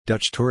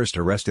Dutch tourist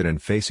arrested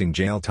and facing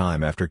jail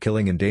time after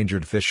killing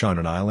endangered fish on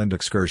an island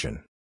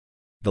excursion.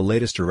 The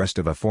latest arrest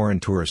of a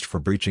foreign tourist for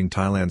breaching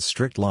Thailand's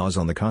strict laws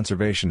on the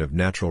conservation of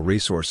natural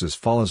resources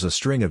follows a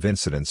string of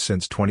incidents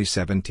since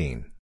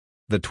 2017.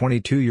 The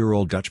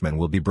 22-year-old Dutchman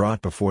will be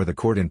brought before the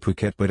court in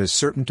Phuket but is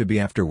certain to be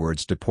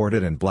afterwards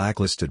deported and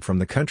blacklisted from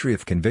the country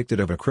if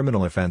convicted of a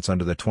criminal offence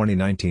under the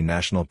 2019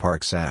 National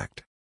Parks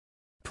Act.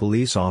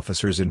 Police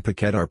officers in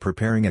Phuket are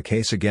preparing a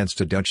case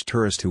against a Dutch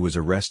tourist who was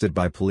arrested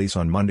by police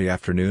on Monday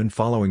afternoon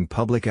following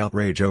public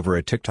outrage over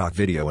a TikTok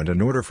video and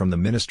an order from the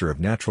Minister of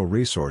Natural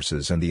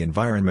Resources and the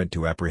Environment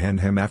to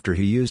apprehend him after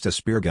he used a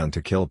spear gun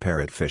to kill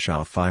parrotfish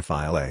off Phi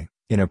Phi Lay,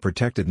 in a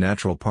protected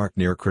natural park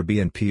near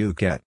Krabi in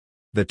Phuket.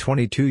 The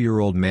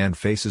 22-year-old man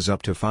faces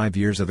up to 5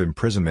 years of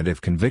imprisonment if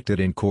convicted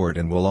in court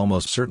and will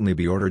almost certainly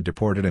be ordered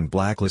deported and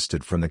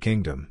blacklisted from the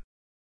kingdom.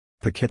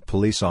 Phuket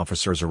police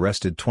officers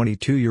arrested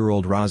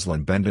 22-year-old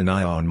Roslin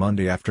Bendanaya on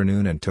Monday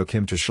afternoon and took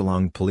him to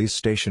Shillong police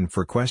station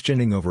for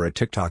questioning over a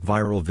TikTok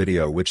viral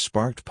video which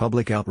sparked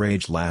public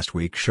outrage last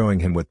week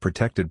showing him with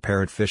protected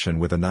parrotfish and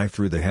with a knife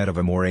through the head of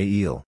a moray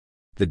eel.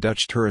 The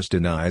Dutch tourist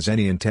denies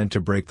any intent to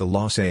break the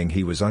law, saying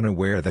he was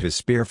unaware that his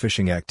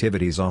spearfishing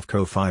activities off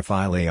Koh Phi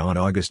Phi Lay on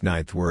August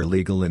 9 were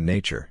illegal in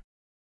nature.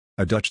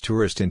 A Dutch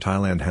tourist in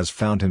Thailand has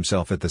found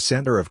himself at the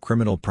center of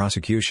criminal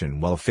prosecution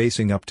while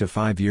facing up to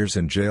 5 years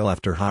in jail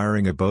after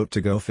hiring a boat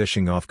to go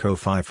fishing off Koh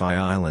Phi Phi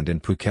Island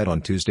in Phuket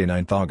on Tuesday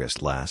 9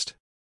 August last.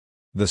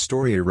 The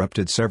story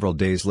erupted several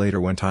days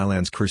later when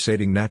Thailand's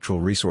crusading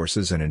Natural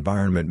Resources and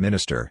Environment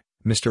Minister,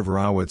 Mr.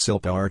 Virawat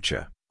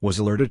Silpa-Archa, was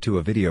alerted to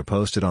a video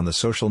posted on the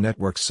social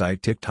network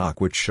site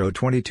TikTok which showed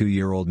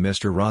 22-year-old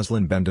Mr.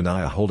 Roslin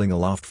Bendanaya holding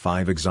aloft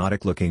 5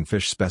 exotic-looking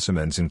fish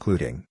specimens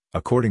including,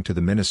 according to the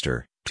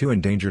minister, 2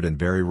 endangered and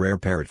very rare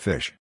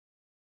parrotfish.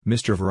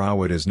 Mr.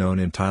 Virawat is known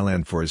in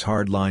Thailand for his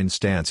hard-line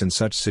stance in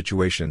such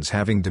situations,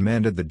 having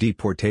demanded the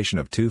deportation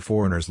of 2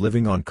 foreigners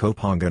living on Koh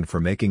Phangan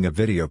for making a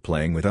video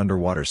playing with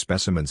underwater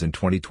specimens in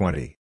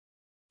 2020.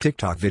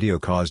 TikTok video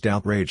caused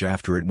outrage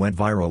after it went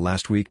viral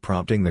last week,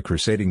 prompting the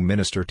crusading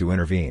minister to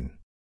intervene.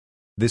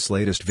 This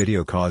latest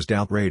video caused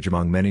outrage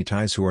among many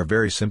Thais who are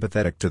very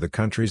sympathetic to the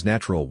country's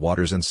natural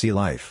waters and sea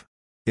life.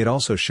 It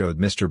also showed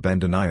Mr.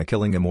 Bendanaya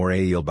killing a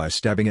moray eel by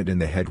stabbing it in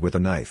the head with a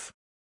knife.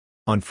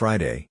 On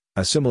Friday,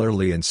 a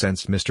similarly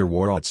incensed Mr.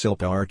 Virawat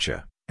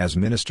Silpa-Archa, as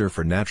Minister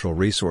for Natural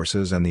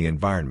Resources and the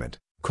Environment,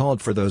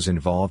 called for those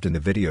involved in the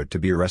video to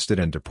be arrested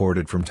and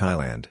deported from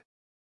Thailand.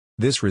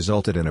 This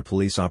resulted in a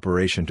police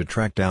operation to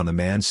track down the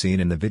man seen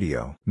in the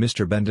video.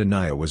 Mr.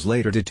 Bendanaya was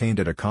later detained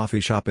at a coffee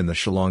shop in the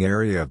Shillong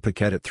area of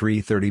Phuket at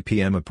 3:30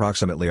 p.m.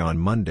 approximately on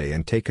Monday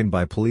and taken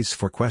by police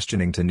for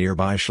questioning to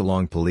nearby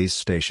Shillong police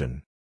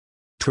station.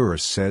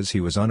 Tourist says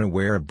he was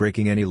unaware of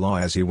breaking any law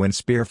as he went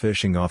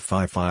spearfishing off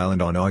Phi Phi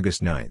Island on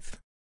August 9.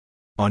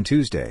 On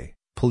Tuesday,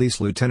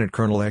 Police Lieutenant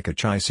Colonel Eka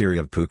Chai Siri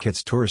of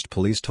Phuket's tourist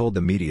police told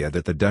the media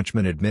that the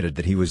Dutchman admitted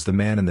that he was the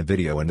man in the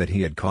video and that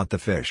he had caught the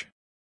fish.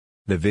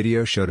 The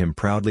video showed him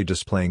proudly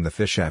displaying the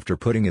fish after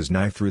putting his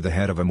knife through the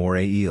head of a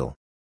moray eel.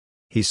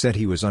 He said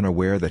he was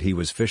unaware that he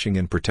was fishing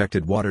in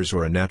protected waters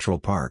or a natural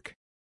park.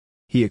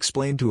 He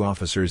explained to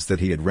officers that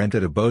he had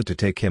rented a boat to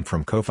take him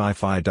from Koh Phi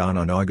Phi Don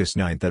on August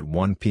 9 at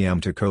 1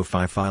 p.m. to Koh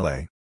Phi Phi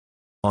Lay.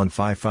 On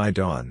Phi Phi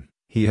Don,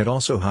 he had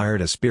also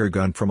hired a spear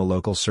gun from a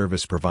local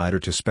service provider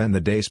to spend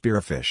the day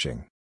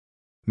spearfishing.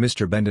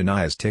 Mr.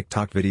 Bendanaya's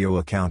TikTok video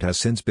account has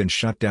since been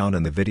shut down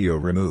and the video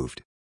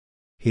removed.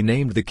 He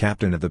named the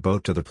captain of the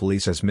boat to the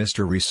police as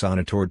Mr.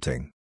 Risana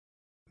Torting.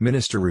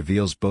 Minister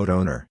reveals boat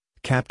owner,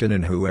 captain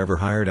and whoever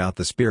hired out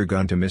the spear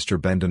gun to Mr.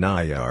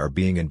 Bendanaya are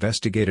being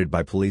investigated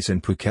by police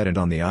in Phuket and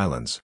on the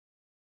islands.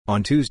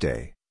 On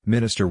Tuesday,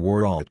 Minister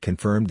Virawat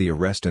confirmed the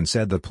arrest and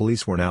said the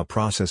police were now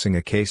processing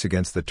a case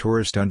against the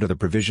tourist under the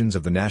provisions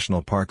of the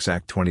National Parks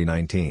Act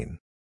 2019.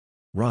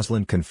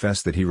 Roslin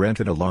confessed that he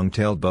rented a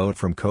long-tailed boat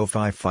from Koh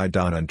Phi Phi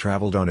Don and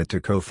traveled on it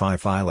to Koh Phi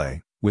Phi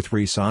Lay, with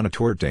Risana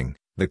Torting,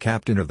 the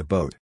captain of the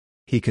boat.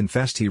 He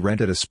confessed he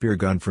rented a spear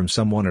gun from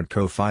someone at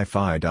Koh Phi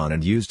Phi Don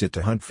and used it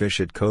to hunt fish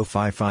at Koh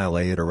Phi Phi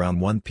Lay at around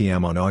 1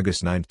 p.m. on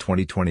August 9,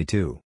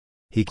 2022.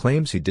 He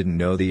claims he didn't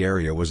know the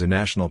area was a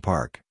national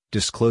park,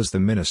 disclosed the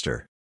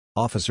minister.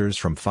 Officers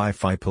from Phi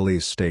Phi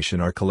police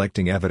station are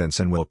collecting evidence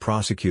and will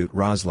prosecute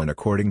Roslin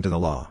according to the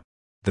law.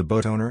 The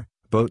boat owner,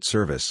 boat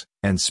service,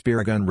 and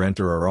spear gun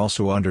renter are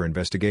also under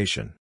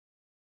investigation.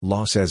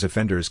 Law says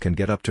offenders can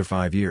get up to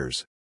 5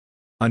 years.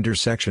 Under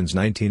Sections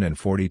 19 and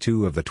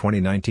 42 of the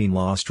 2019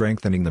 law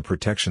strengthening the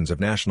protections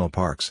of national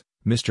parks,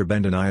 Mr.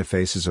 Bendanaya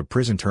faces a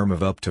prison term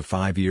of up to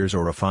 5 years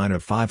or a fine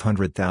of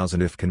 500,000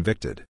 if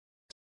convicted.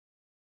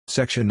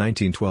 Section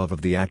 1912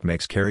 of the Act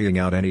makes carrying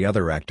out any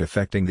other act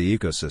affecting the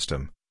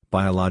ecosystem,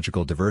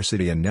 biological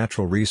diversity and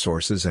natural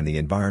resources and the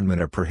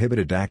environment a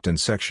prohibited act, and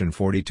Section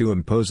 42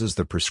 imposes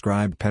the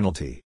prescribed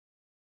penalty.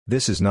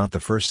 This is not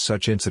the first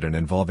such incident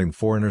involving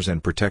foreigners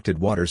and protected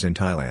waters in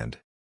Thailand.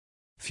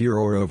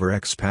 Furor over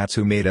expats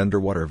who made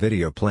underwater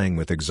video playing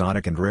with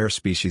exotic and rare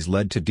species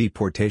led to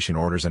deportation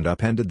orders and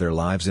upended their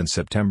lives in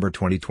September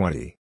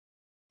 2020.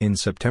 In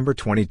September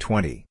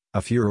 2020,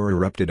 A furor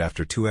erupted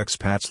after two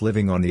expats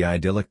living on the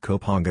idyllic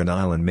Kopangan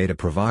Island made a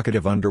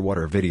provocative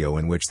underwater video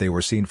in which they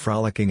were seen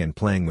frolicking and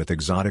playing with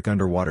exotic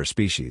underwater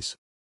species.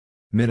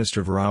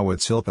 Minister Virawat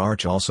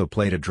Silparch also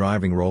played a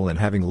driving role in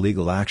having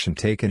legal action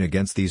taken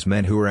against these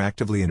men who were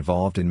actively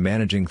involved in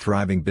managing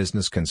thriving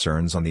business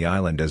concerns on the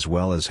island as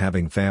well as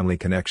having family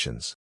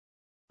connections.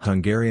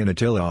 Hungarian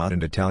Attila Ott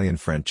and Italian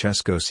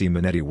Francesco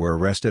Simonetti were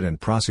arrested and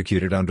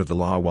prosecuted under the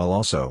law while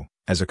also,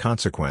 as a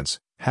consequence,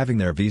 having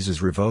their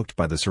visas revoked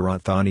by the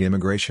Surat Thani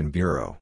Immigration Bureau.